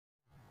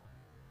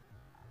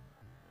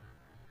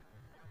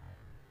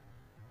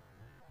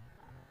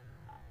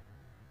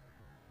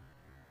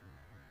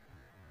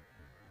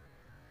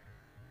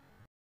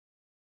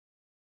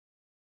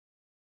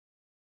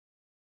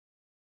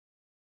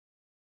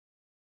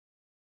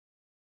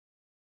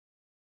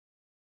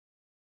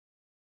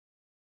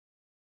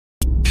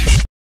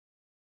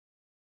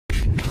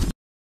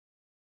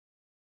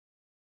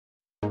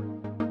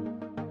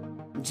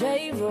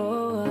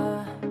J-Ro,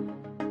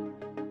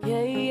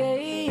 yeah, yeah,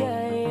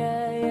 yeah,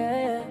 yeah,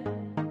 yeah.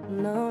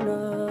 No,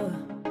 no.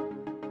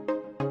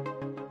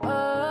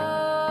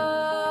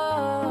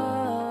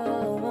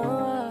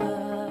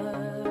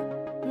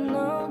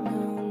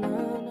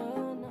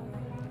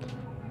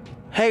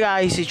 Hey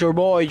guys, it's your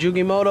boy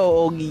Jugimoto.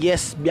 Og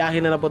yes,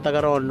 biyahe na po ta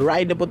karon.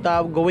 Ride na po ta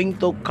going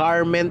to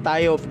Carmen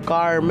tayo.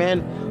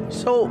 Carmen.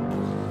 So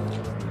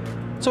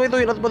ito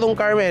yun po tong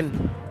Carmen.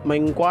 May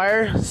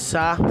inquire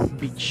sa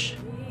beach.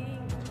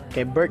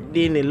 Kay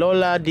birthday ni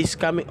Lola this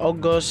coming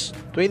August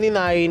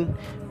 29,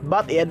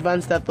 but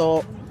i-advance na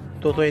to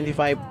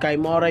 25 kay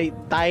moray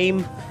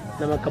time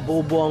na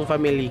magkabubo ang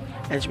family,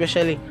 and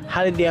especially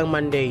holiday ang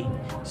Monday.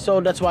 So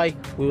that's why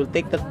we will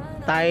take the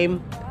time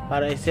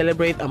para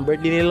i-celebrate ang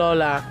birthday ni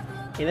Lola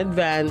in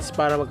advance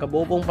para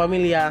magkabuo pong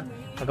pamilya,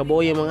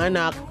 magkabuo yung mga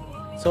anak.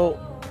 So,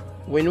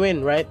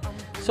 win-win, right?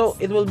 So,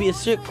 it will be a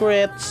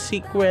secret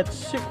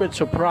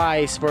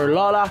surprise for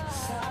Lola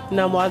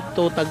na mo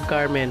ato tag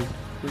Carmen.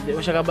 Hindi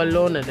mo siya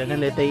kabalo na daghan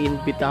tayo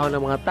imbitahan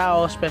ng mga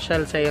tao,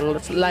 special sa iyang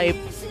life.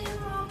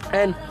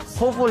 And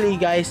hopefully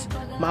guys,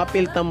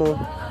 ma-appeal ta mo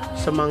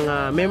sa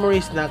mga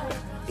memories na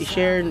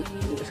i-share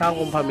sa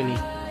akong family.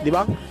 Di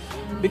ba?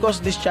 Because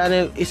this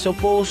channel is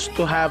supposed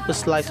to have a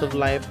slice of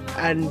life,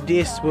 and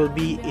this will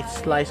be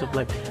its slice of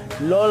life.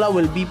 Lola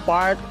will be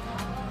part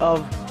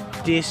of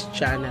this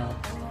channel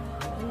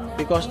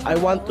because I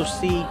want to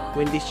see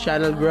when this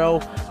channel grow.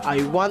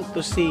 I want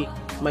to see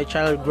my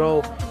channel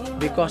grow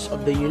because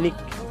of the unique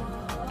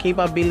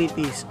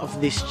capabilities of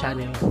this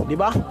channel, di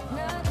ba?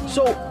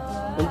 So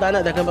punta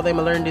na, daghan pa tayo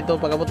ma-learn dito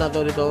pag-abot na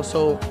to dito.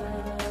 So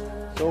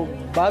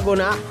bago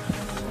na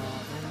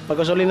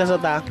pagkasuli na sa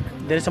ta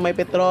dito sa may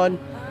Petron,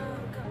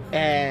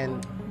 and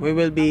we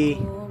will be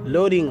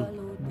loading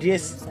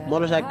this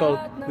motorcycle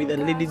with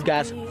unleaded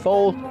gas,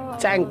 full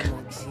tank,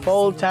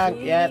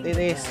 yeah, it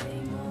is.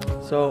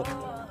 So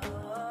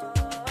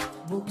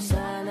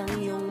buksan ang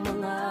iyong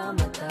mga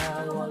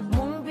mata, huwag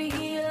mong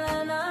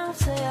pigilan ang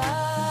saya.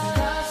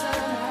 Nasa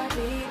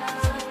natin ang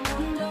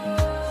mundo,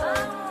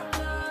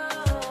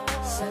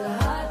 sa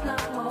lahat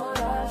ng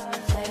oras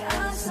ay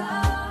asa.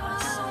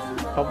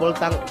 pa-full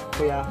tank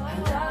kuya,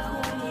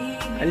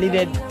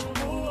 unleaded.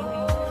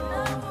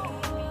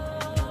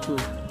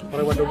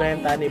 Parang madugayan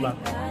tani ba?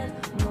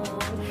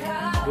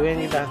 Duyan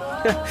kita.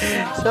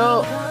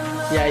 So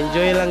yeah,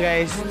 enjoy lang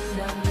guys.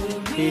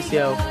 Peace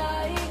out.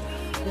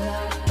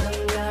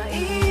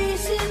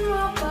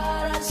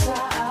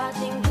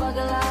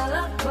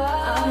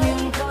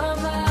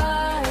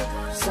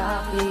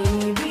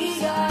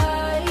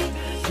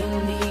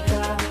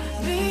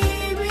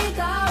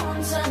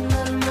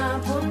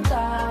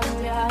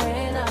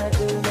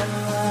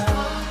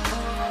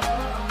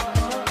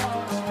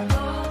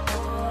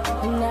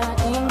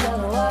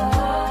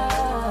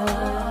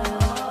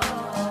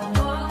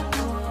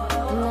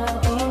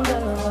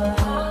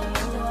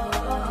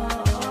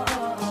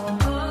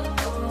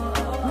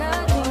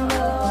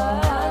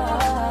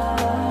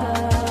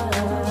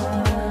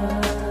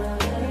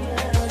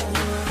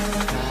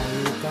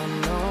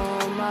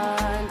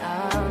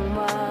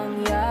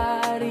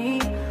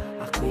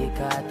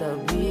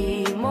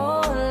 Katabi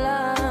mo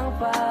lang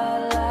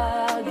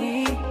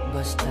palagi,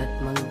 basta't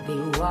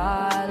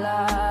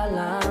magtiwala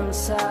lang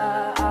sa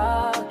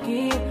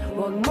akin.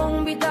 Huwag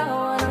mong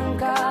bitawan ang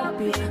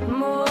kapit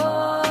mo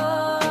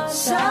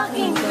sa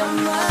aking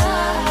kamay.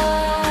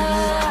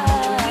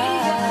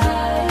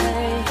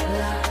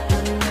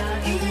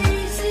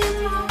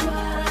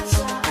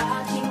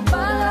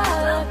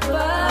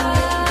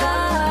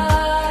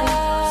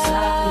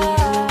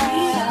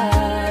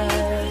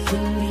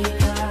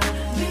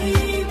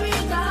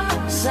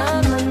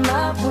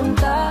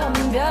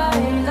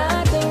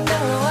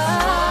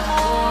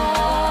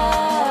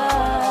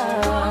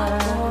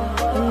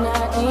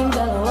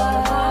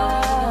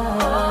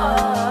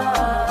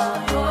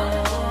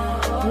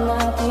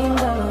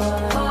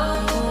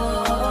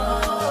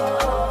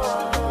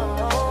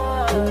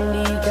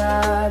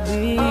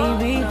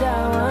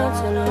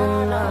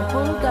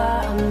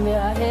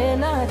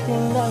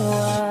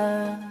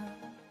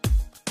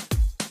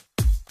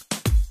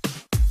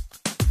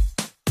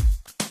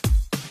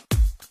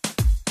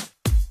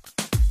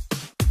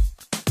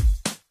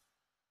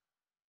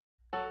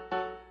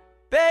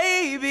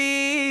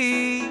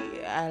 Baby,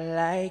 I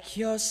like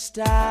your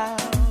style.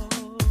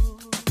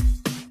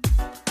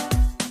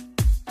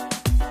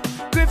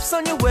 Grips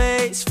on your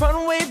waist,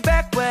 front way,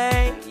 back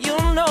way. You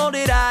know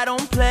that I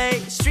don't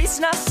play. Streets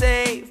not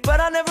safe,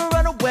 but I never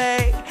run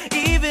away,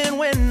 even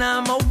when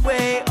I'm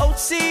away.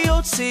 OT,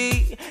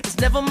 OT, there's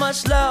never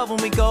much love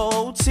when we go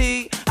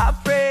OT. I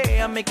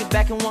pray I make it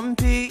back in one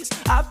piece.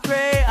 I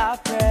pray,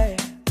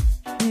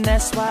 and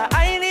that's why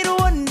I need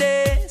one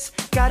dance.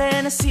 Got an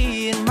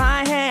Hennessy in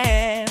my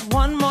hand.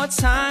 One more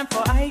time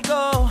before I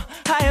go.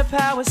 Higher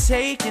powers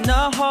taking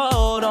a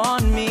hold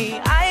on me.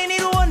 I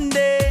need one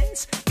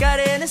dance. Got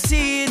an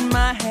Hennessy in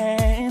my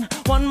hand.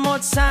 One more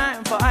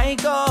time before I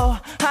go.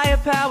 Higher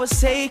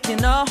powers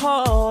taking a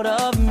hold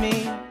of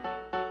me.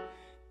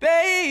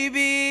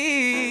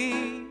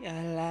 Baby,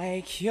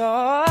 like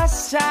your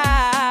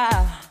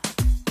style.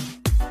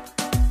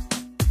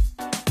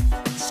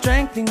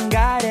 Strength and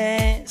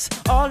guidance,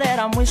 all that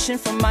I'm wishing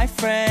from my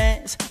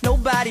friends.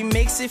 Nobody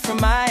makes it from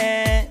my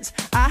ends.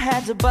 I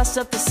had to bust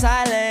up the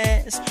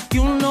silence.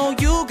 You know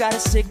you gotta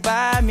stick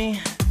by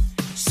me.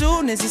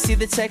 Soon as you see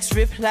the text,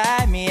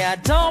 reply me. I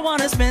don't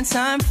wanna spend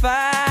time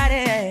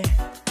fighting.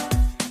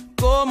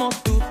 Como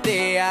tú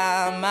te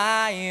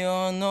amas,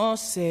 yo no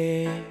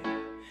sé.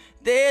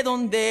 De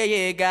dónde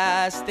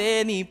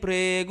llegaste ni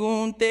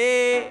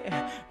pregunté.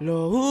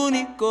 Lo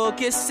único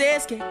que sé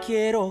es que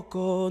quiero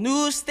con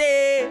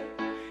usted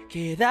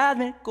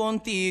quedarme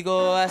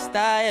contigo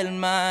hasta el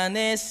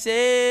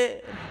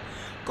amanecer.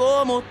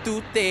 Como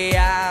tú te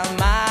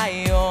amas,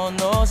 yo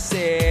no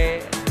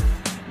sé.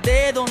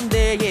 De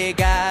dónde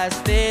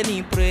llegaste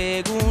ni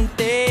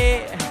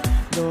pregunté.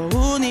 Lo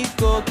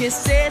único que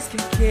sé es que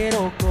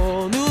quiero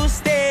con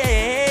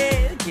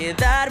usted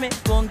quedarme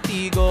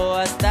contigo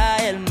hasta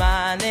el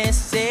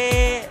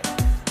amanecer.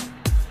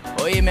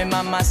 Óyeme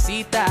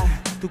mamacita,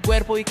 tu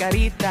cuerpo y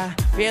carita,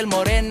 piel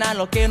morena,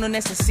 lo que uno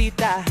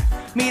necesita.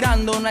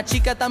 Mirando una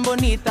chica tan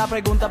bonita,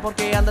 pregunta por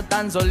qué anda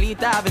tan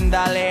solita. Ven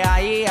dale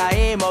ahí,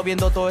 ahí,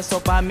 moviendo todo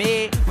eso pa'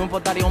 mí. No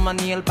importaría un man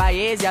ni el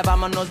país, ya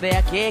vámonos de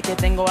aquí, que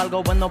tengo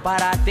algo bueno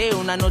para ti.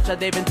 Una noche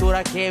de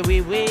aventura que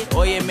we.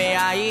 Óyeme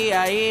ahí,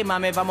 ahí,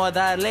 mami, vamos a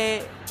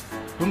darle.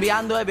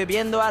 Rumbeando y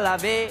bebiendo a la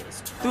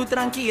vez. Tú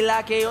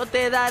tranquila que yo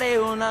te daré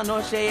una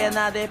noche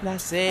llena de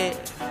placer.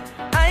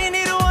 I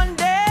need one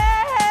dance,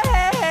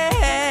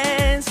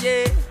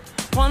 yeah.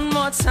 One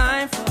more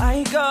time before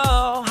I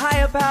go.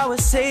 Higher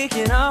powers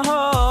taking a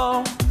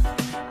hold.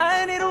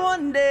 I need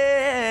one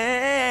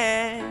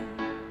dance.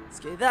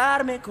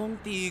 Quedarme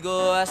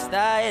contigo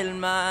hasta el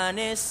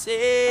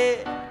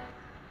amanecer.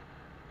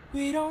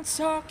 We don't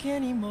talk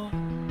anymore.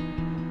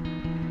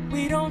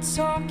 We don't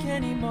talk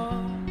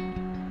anymore.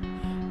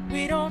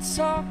 We don't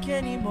talk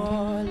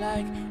anymore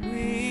like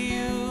we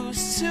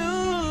used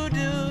to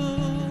do.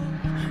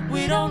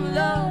 We don't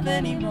love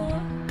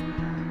anymore.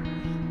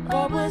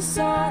 What was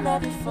all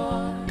of it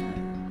for?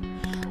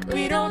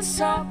 We don't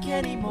talk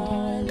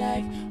anymore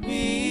like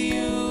we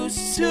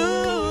used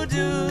to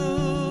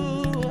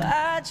do.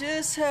 I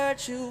just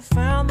heard you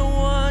found the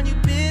one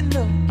you've been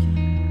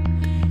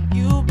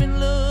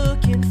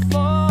looking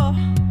for.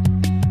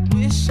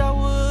 Wish I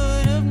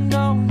would have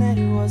known that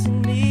it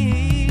wasn't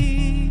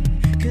me.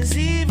 'Cause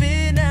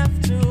even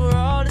after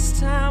all this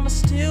time I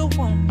still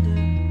wonder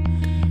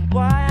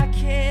why I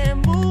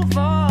can't move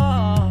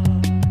on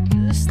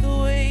just the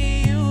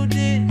way you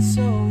did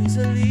so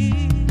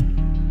easily.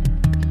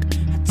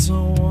 I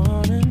don't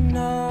wanna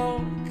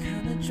know what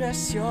kind of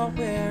dress you're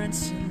wearing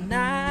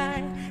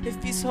tonight,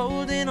 if he's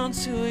holding on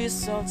to you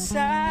so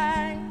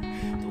tight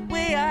the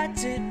way I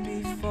did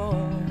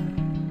before.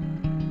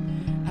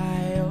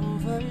 I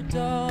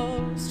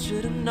overdosed,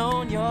 should've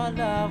known your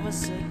love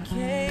was a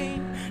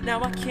game.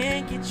 Now I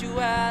can't get you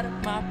out of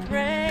my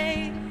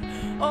brain.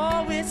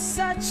 Oh, it's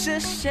such a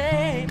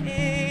shame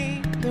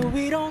that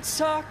we don't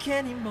talk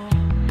anymore.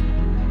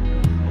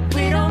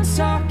 We don't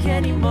talk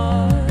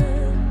anymore.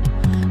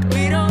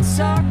 We don't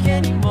talk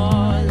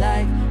anymore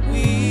like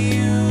we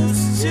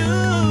used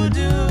to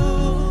do.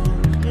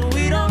 And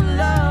we don't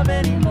love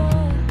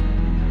anymore.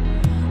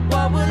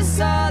 What was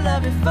all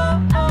of it for?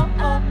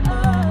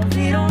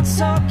 We don't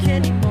talk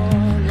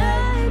anymore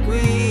like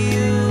we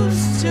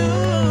used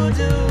to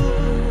do.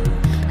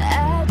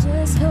 I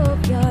just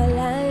hope you're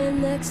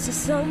lying next to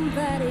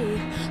somebody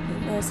who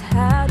knows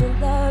how to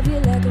love you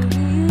like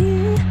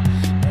me.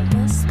 There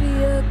must be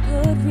a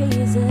good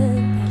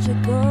reason that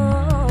you're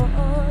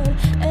gone.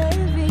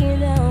 Every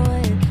now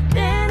and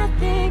then I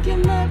think you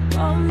might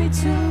want me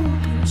to.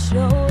 I'm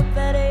sure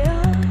that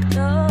you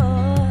know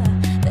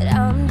that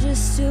I'm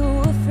just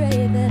too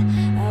afraid that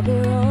I'll be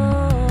wrong.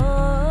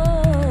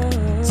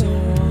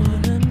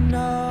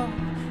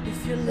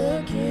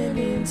 Looking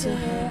into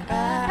her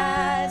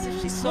eyes,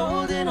 if she's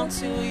holding on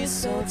to you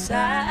so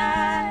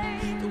tight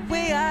the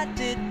way I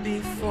did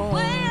before.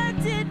 I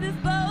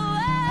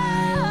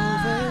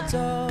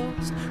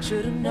overdosed,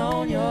 should've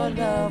known your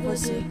love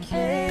was a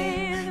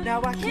game.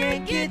 Now I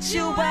can't get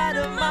you out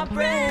of my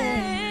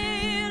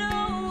brain.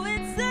 Oh,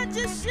 it's such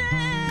a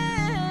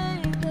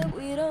shame that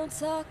we don't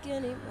talk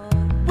anymore.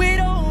 We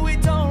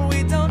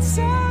don't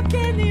talk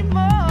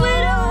anymore. We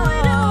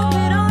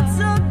don't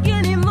talk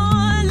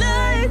anymore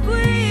like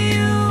we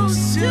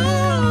used to.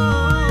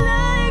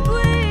 Like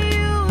we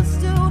used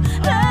to.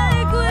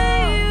 Like we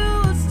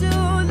used to.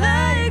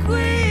 Like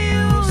we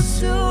used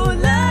to.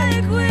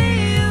 Like we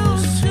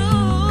used to.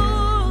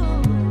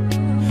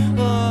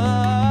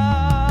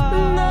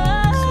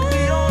 So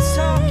we don't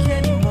talk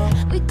anymore.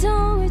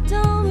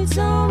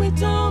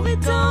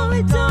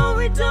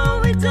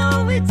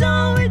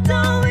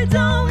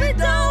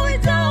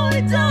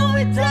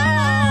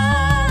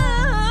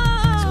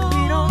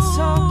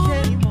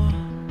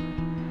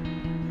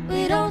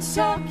 We don't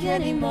talk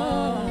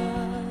anymore.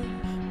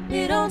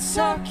 We don't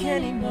talk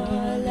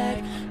anymore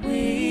like we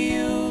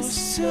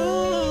used to.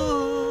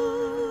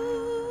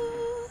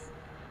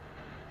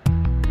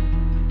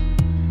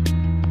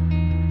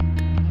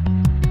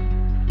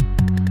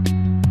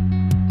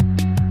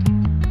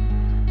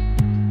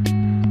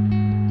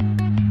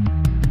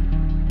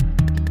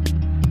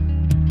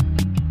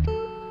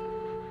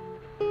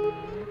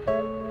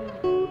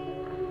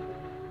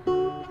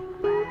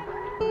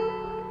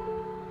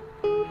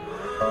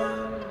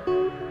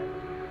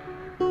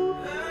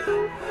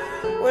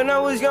 when I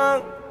was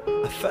young,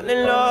 I fell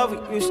in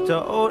love. We used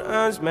to hold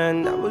hands,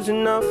 man, that was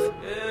enough.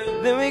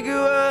 Then we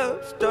grew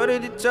up,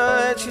 started to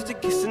touch. Used to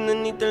kiss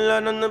underneath the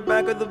light on the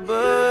back of the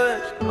bus.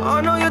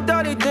 I know your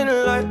daddy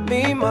didn't like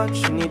me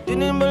much, and he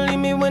didn't believe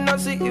me when I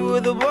said you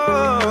were the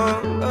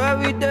one.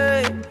 Every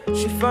day,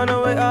 she found a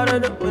way out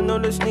of the window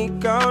to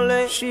sneak out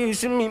late. She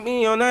used to meet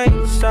me on the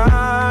east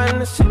side in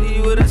the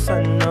city with the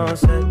sun on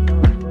set.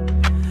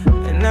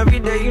 And every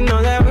day, you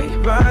know that we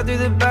ride through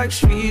the back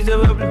streets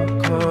of a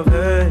blue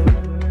Corvette.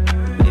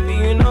 Baby,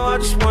 you know I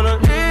just wanna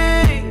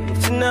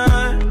leave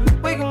tonight.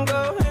 We can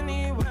go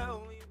anywhere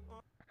we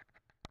want.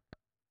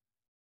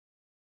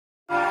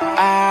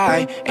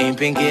 I ain't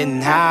been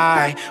getting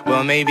high.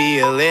 Well, maybe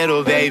a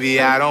little, baby,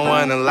 I don't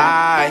wanna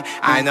lie.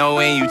 I know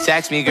when you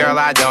text me, girl,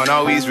 I don't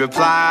always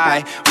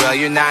reply. Well,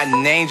 you're not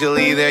an angel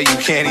either, you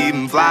can't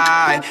even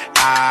fly.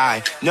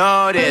 I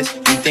know this,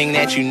 you think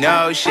that you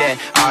know shit.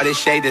 All this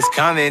shade that's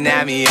coming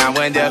at me, I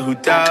wonder who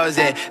throws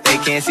it. They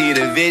can't see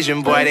the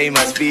vision, boy, they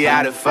must be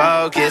out of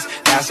focus.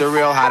 That's a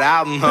real hot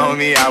album,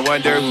 homie, I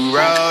wonder who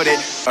wrote it.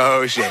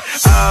 Oh shit,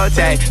 oh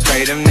take,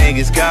 pray them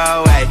niggas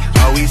go away.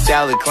 Oh, we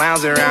sell the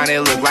clowns around,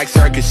 it look like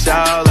Circus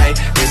Soleil.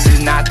 This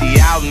is not the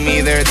album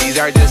either, these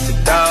are just the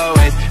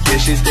throwaways.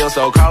 This shit's still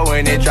so cold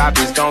when it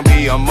drops, it's gonna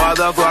be a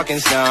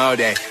motherfucking snow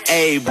day.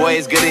 Hey, boy,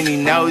 it's good and he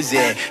knows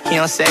it. He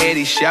don't say it,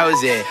 he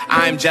shows it.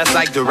 I'm just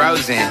like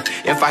DeRozan.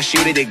 If I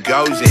shoot it, it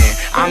goes in.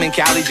 I'm in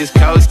Cali just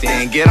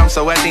coasting. Get him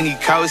so wet, they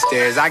need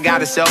coasters. I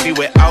got a selfie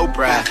with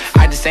Oprah,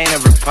 I just ain't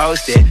ever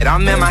posted. And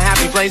I'm in my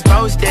happy place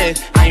posted.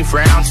 I ain't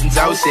frowned since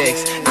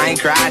 06, I ain't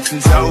cried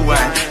since 01.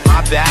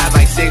 My bad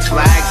like Six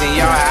Flags and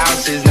your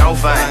house is no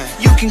fun.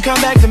 You can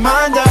come back to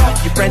mine though.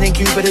 Your friend ain't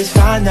cute but it's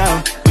fine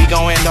though. We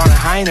gon' end on a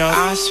high note.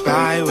 I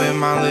spy with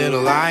my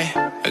little eye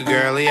a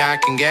girlie I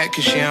can get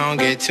cause she don't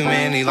get too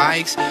many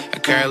likes. A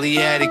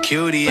curly-headed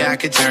cutie I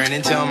could turn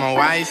into my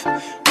wife.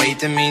 Wait,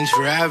 that means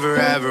forever,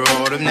 ever,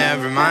 hold up,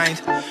 never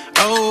mind.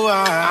 Oh,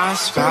 I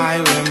spy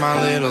with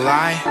my little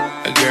eye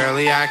a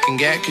girlie I can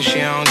get cause she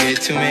don't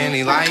get too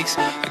many likes.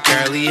 A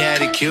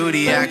curly-headed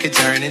cutie I could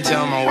turn into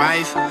my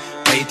wife.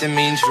 Wait, that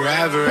means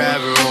forever,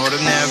 ever, hold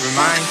up, never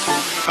mind.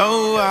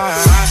 Oh, I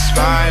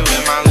spy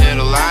with my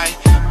little eye.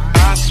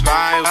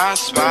 I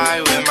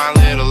spy with my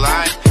little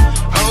eye.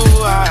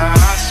 Oh,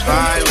 I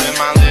spy with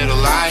my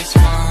little eye.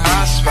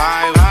 I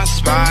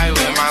spy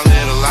with my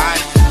little eye.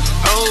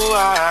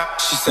 Oh,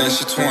 she said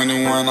she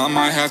 21, I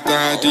might have to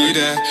ID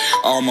that.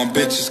 All my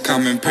bitches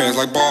come in pairs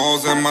like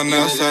balls in my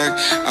nutsack.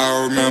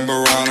 I remember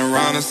riding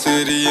around the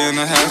city in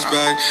a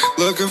hatchback,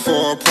 looking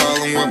for a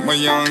problem with my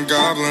young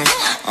goblins.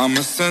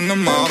 I'ma send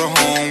them all to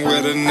home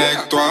with a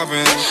neck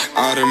throbbing.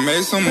 I done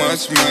made so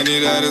much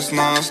money that it's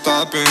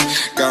non-stopping.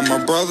 Got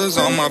my brothers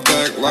on my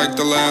back like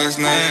the last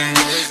name.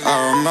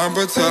 I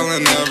remember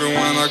telling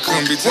everyone I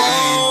couldn't be tamed.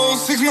 Whoa,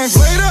 6 months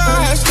later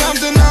I had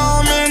stamped and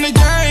now I'm in the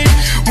game.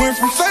 Went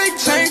from fake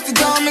chains to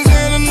diamonds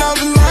in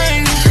another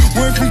lane.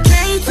 Went from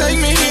can you take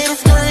me here to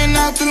screen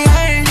out the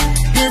lane.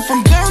 Went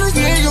from down this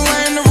nigga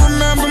lane to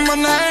remember my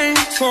name.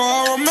 So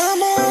I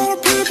remember all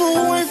the people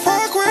who ain't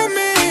fuck with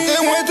me.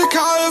 They went to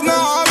college, now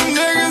all them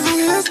niggas is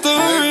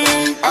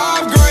history.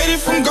 I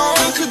upgraded from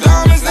gold to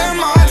diamonds in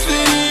my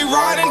city.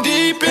 Riding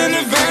deep in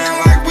the van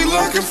like we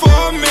looking for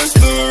a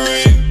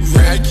mystery.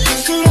 Raggy,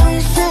 so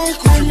don't fuck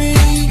with me.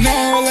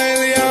 Now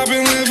lately I've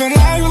been living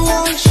like a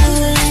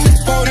luxury.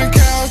 Folding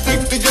cows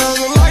stick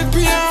together like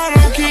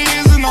piano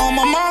keys. And on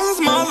my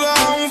mother's mother,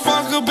 I won't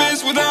fuck a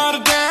bitch without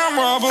a damn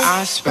rubber.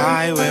 I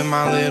spy with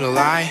my little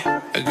eye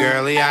a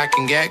girlie I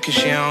can get cause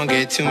she don't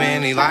get too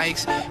many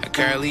likes. A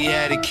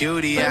curly-headed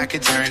cutie I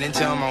could turn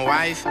into my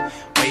wife.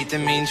 Wait, that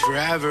means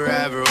forever,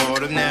 ever,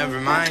 hold up, never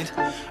mind.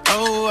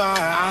 Oh,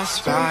 I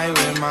spy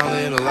with my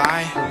little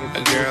eye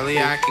a girlie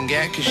I can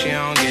get cause she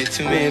don't get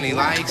too many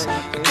likes.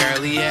 A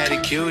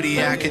curly-headed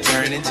cutie I could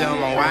turn into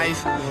my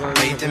wife.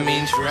 Wait, that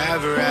means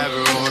forever,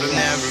 ever, hold up,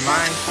 never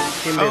mind.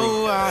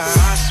 Oh, I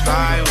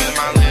spy with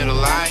my little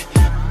eye.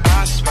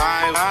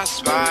 I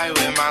spy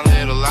with my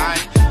little eye.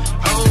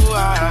 Oh,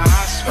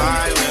 I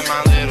spy with